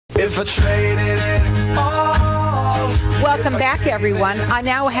if I traded it all. Welcome back, everyone. I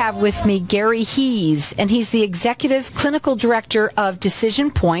now have with me Gary Hees, and he's the Executive Clinical Director of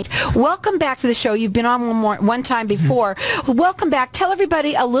Decision Point. Welcome back to the show. You've been on one time before. Welcome back. Tell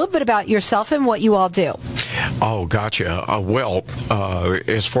everybody a little bit about yourself and what you all do. Oh, gotcha.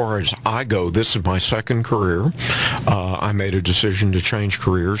 As far as I go, this is my second career. I made a decision to change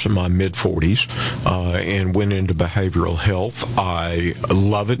careers in my mid-40s and went into behavioral health. I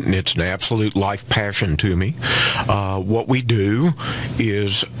love it, and it's an absolute life passion to me. What we do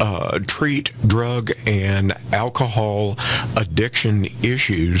is treat drug and alcohol addiction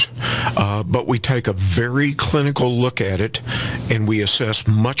issues, but we take a very clinical look at it, and we assess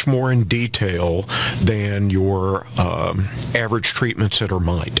much more in detail than your average treatment center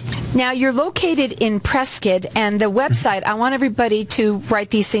might. Now, you're located in Prescott, and the website, I want everybody to write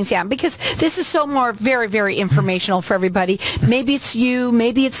these things down, because this is so more very, very informational for everybody. Maybe it's you,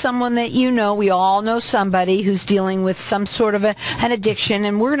 maybe it's someone that you know. We all know somebody who's dealing with some sort of an addiction,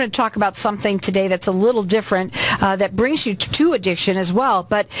 and we're going to talk about something today that's a little different that brings you to addiction as well.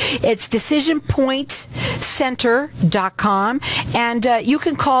 But it's decisionpointcenter.com, and you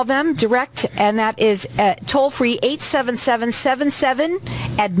can call them direct, and that is toll-free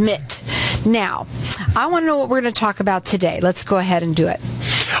 877-77-ADMIT. Now, I want to know what we're going to talk about today. Let's go ahead and do it.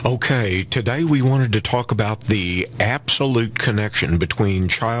 Okay, today we wanted to talk about the absolute connection between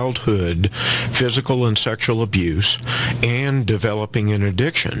childhood physical and sexual abuse and developing an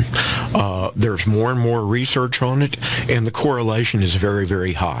addiction. There's more and more research on it, and the correlation is very,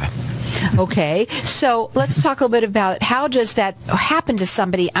 very high. Okay, so let's talk a little bit about how does that happen to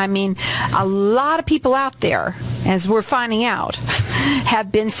somebody. I mean, a lot of people out there, as we're finding out,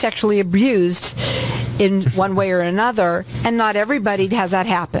 have been sexually abused in one way or another, and not everybody has that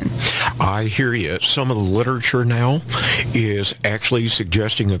happen. I hear you. Some of the literature now is actually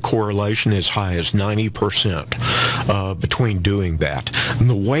suggesting a correlation as high as 90% between doing that. And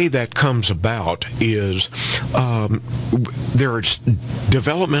the way that comes about is there's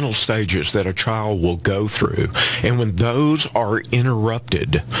developmental stages that a child will go through, and when those are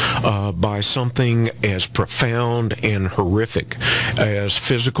interrupted by something as profound and horrific as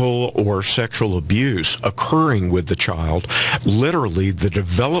physical or sexual abuse occurring with the child, literally the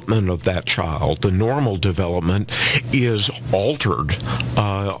development of that child, the normal development, is altered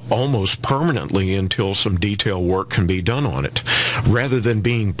almost permanently until some detailed work can be done on it. Rather than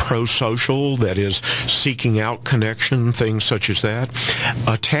being pro-social, that is, seeking out connection, things such as that,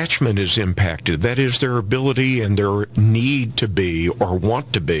 attachment is impacted. That is, their ability and their need to be or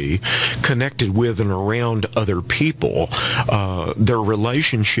want to be connected with and around other people. Their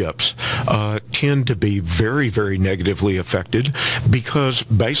relationships tend to be very, very negatively affected because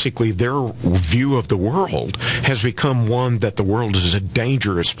basically their view of the world has become one that the world is a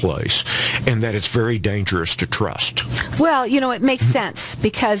dangerous place and that it's very dangerous to trust. Well, you know, it makes sense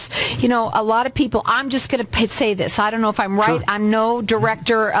because, you know, a lot of people, I'm just going to say this, I don't know if I'm right, sure. I'm no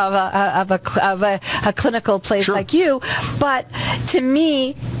director of a clinical place sure. like you, but to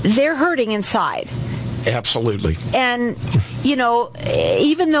me, they're hurting inside. Absolutely. And, you know,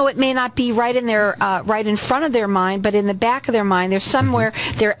 even though it may not be right in their right in front of their mind, but in the back of their mind, there's somewhere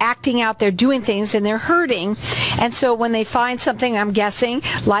they're acting out, they're doing things, and they're hurting. And so when they find something, I'm guessing,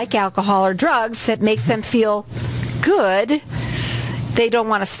 like alcohol or drugs that makes them feel good, they don't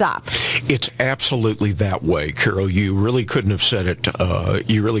want to stop. It's absolutely that way, Carol. You really couldn't have said it.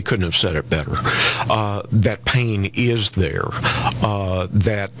 You really couldn't have said it better. That pain is there.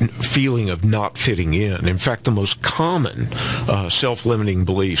 That feeling of not fitting in. In fact, the most common self-limiting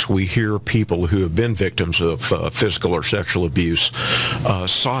beliefs we hear people who have been victims of physical or sexual abuse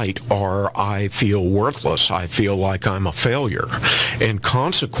cite are, "I feel worthless. I feel like I'm a failure," and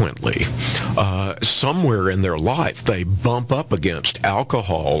consequently, somewhere in their life, they bump up against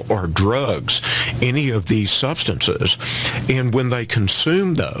alcohol or drugs, any of these substances, and when they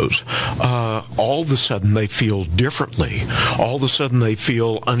consume those, all of a sudden they feel differently. All of a sudden they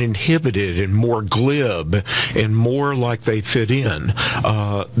feel uninhibited and more glib and more like they fit in.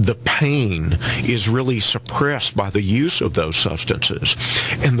 The pain is really suppressed by the use of those substances,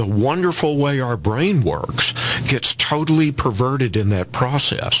 and the wonderful way our brain works gets totally perverted in that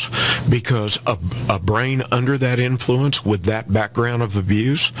process, because a brain under that influence with that background of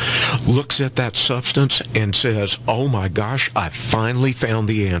abuse looks at that substance and says, oh my gosh, I finally found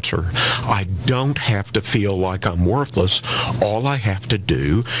the answer. I don't have to feel like I'm worthless. All I have to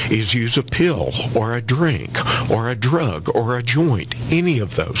do is use a pill or a drink or a drug or a joint, any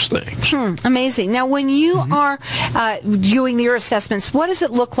of those things. Amazing. Now, when you are doing your assessments, what does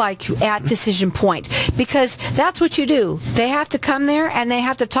it look like at Decision Point? Because that's what you do. They have to come there and they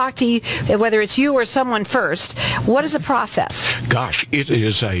have to talk to you, whether it's you or someone first. What is the process? Gosh, it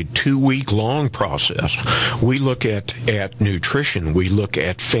is a 2-week-long process. We look at nutrition. We look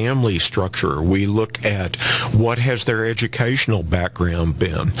at family structure. We look at what has their educational background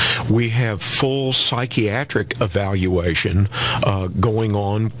been. We have full psychiatric evaluation going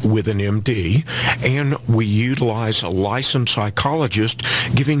on with an MD, and we utilize a licensed psychologist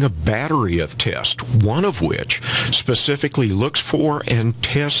giving a battery of tests, one of which specifically looks for and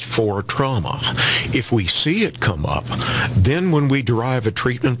tests for trauma. If we see it come up, then when we derive a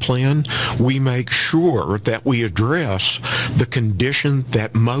treatment plan, we make sure that we address the condition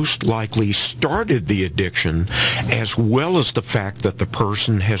that most likely started the addiction, as well as the fact that the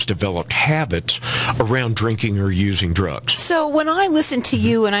person has developed habits around drinking or using drugs. So when I listen to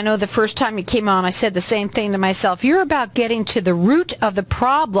you, and I know the first time you came on, I said the same thing to myself, you're about getting to the root of the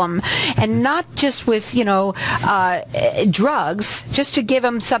problem, and not just with, drugs, just to give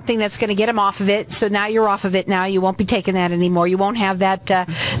them something that's going to get them off of it. So now you're off of it. Now you won't be taking that anymore. You won't have that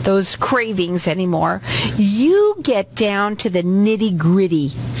those cravings anymore. You get down to the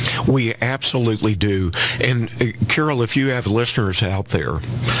nitty-gritty. We absolutely do. And Carol, if you have listeners out there,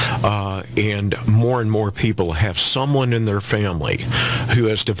 and more people have someone in their family who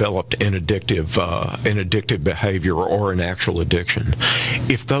has developed an addictive behavior or an actual addiction,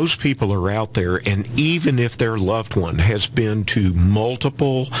 if those people are out there, and even if their loved one has been to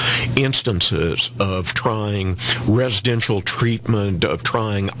multiple instances of trying residential treatment, of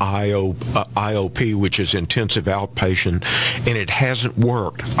trying IOP, which is intensive outpatient, and it hasn't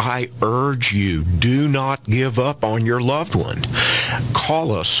worked, I urge you, do not give up on your loved one.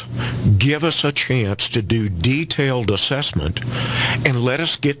 Call us, give us a chance to do detailed assessment, and let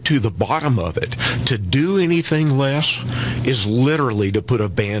us get to the bottom of it. To do anything less is literally to put a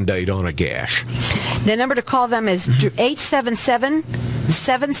Band-Aid on a gash. The number to call them is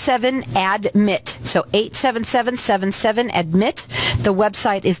 877-77-ADMIT. So 877-77-ADMIT. The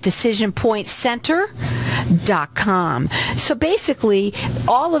website is decisionpointcenter.com. So basically,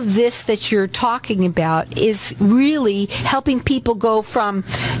 all of this that you're talking about is really helping people go from,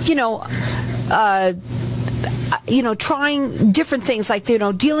 trying different things, like,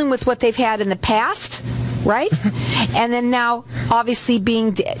 dealing with what they've had in the past, right? And then now, obviously,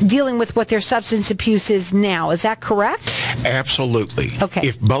 dealing with what their substance abuse is now. Is that correct? Absolutely. Okay.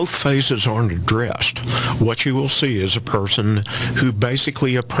 If both phases aren't addressed, what you will see is a person who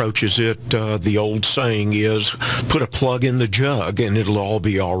basically approaches it, the old saying is, put a plug in the jug and it'll all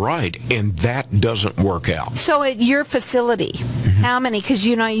be all right. And that doesn't work out. So at your facility, how many? Because,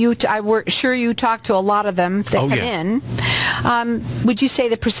 I'm sure you talk to a lot of them that come in. Would you say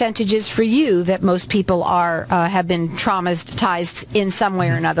the percentages for you that most people have been traumatized in some way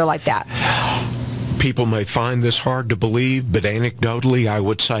or another like that? People may find this hard to believe, but anecdotally, I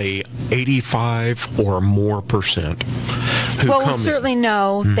would say 85 or more percent. Well, we certainly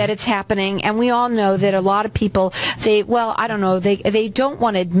know that it's happening, and we all know that a lot of people, they don't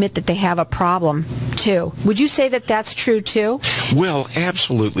want to admit that they have a problem, too. Would you say that that's true, too? Well,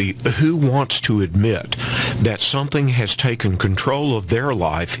 absolutely. Who wants to admit that something has taken control of their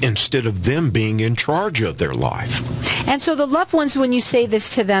life instead of them being in charge of their life? And so the loved ones, when you say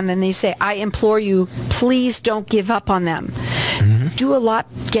this to them and they say, I implore you, please don't give up on them, do a lot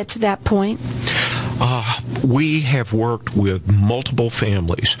get to that point? We have worked with multiple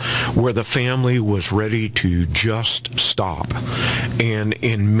families where the family was ready to just stop. And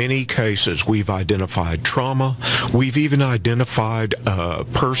in many cases, we've identified trauma. We've even identified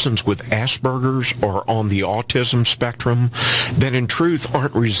persons with Asperger's or on the autism spectrum that in truth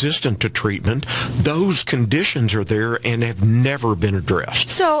aren't resistant to treatment. Those conditions are there and have never been addressed.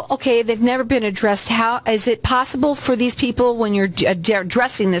 So, okay, they've never been addressed. How is it possible for these people, when you're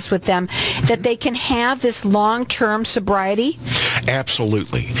addressing this with them, that they can have this long-term sobriety?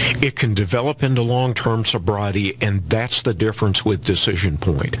 Absolutely. It can develop into long-term sobriety, and that's the difference with Decision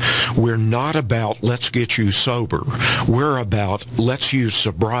Point. We're not about let's get you sober. We're about let's use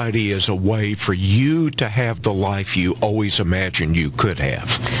sobriety as a way for you to have the life you always imagined you could have.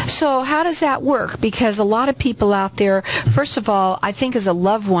 So how does that work? Because a lot of people out there, first of all, I think as a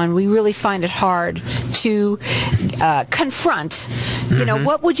loved one, we really find it hard to confront You know,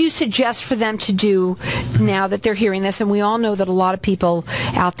 what would you suggest for them to do now that they're hearing this? And we all know that a lot of people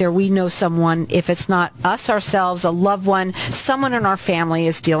out there, we know someone, if it's not us ourselves, a loved one, someone in our family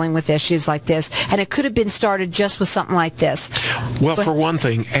is dealing with issues like this, and it could have been started just with something like this. Well, for one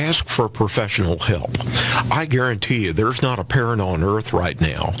thing, ask for professional help. I guarantee you there's not a parent on earth right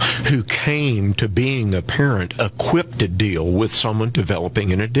now who came to being a parent equipped to deal with someone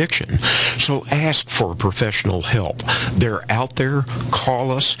developing an addiction. So ask for professional help. They're out there.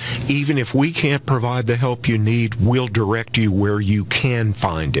 Call us. Even if we can't provide the help you need, we'll direct you where you can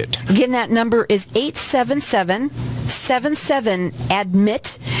find it. Again, that number is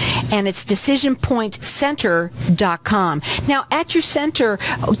 877-77-ADMIT, and it's decisionpointcenter.com. Now, at your center,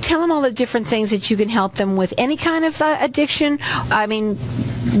 tell them all the different things that you can help them with. Any kind of addiction? I mean,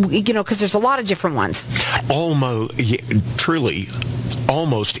 you know, because there's a lot of different ones. Truly,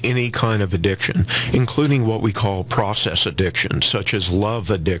 almost any kind of addiction, including what we call process addiction, such as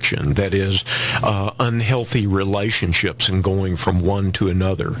love addiction, that is unhealthy relationships and going from one to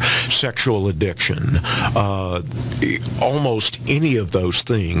another, sexual addiction, almost any of those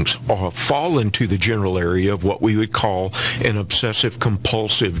things fall into the general area of what we would call an obsessive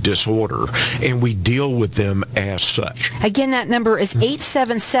compulsive disorder, and we deal with them as such. Again, that number is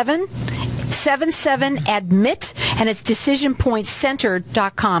 877-77-ADMIT, and it's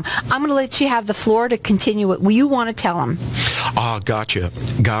decisionpointcenter.com. I'm going to let you have the floor to continue it. Will you want to tell them? Gotcha.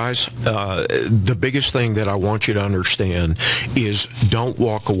 Guys, the biggest thing that I want you to understand is don't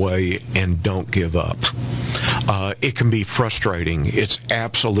walk away and don't give up. It can be frustrating. It's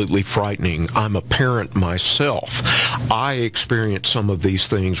absolutely frightening. I'm a parent myself. I experienced some of these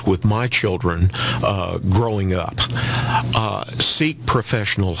things with my children growing up. Seek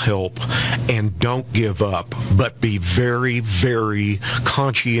professional help and don't give up, but be very, very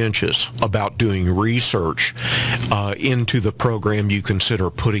conscientious about doing research into the program you consider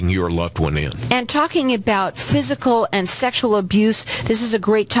putting your loved one in. And talking about physical and sexual abuse, this is a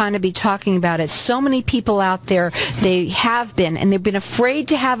great time to be talking about it. So many people out there, they have been, and they've been afraid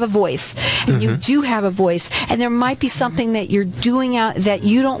to have a voice. And you do have a voice, and there might be something that you're doing out that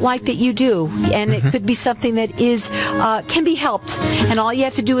you don't like that you do, and it could be something that is can be helped, and all you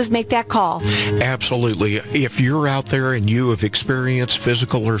have to do is make that call. Absolutely. If you're out there and you have experienced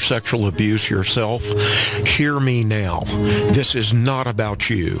physical or sexual abuse yourself, hear me now. This is not about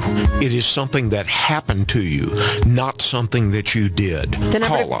you. It is something that happened to you, not something that you did.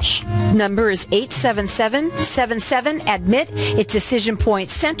 Call us. Number is 877-77-ADMIT. It's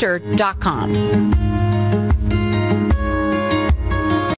decisionpointcenter.com.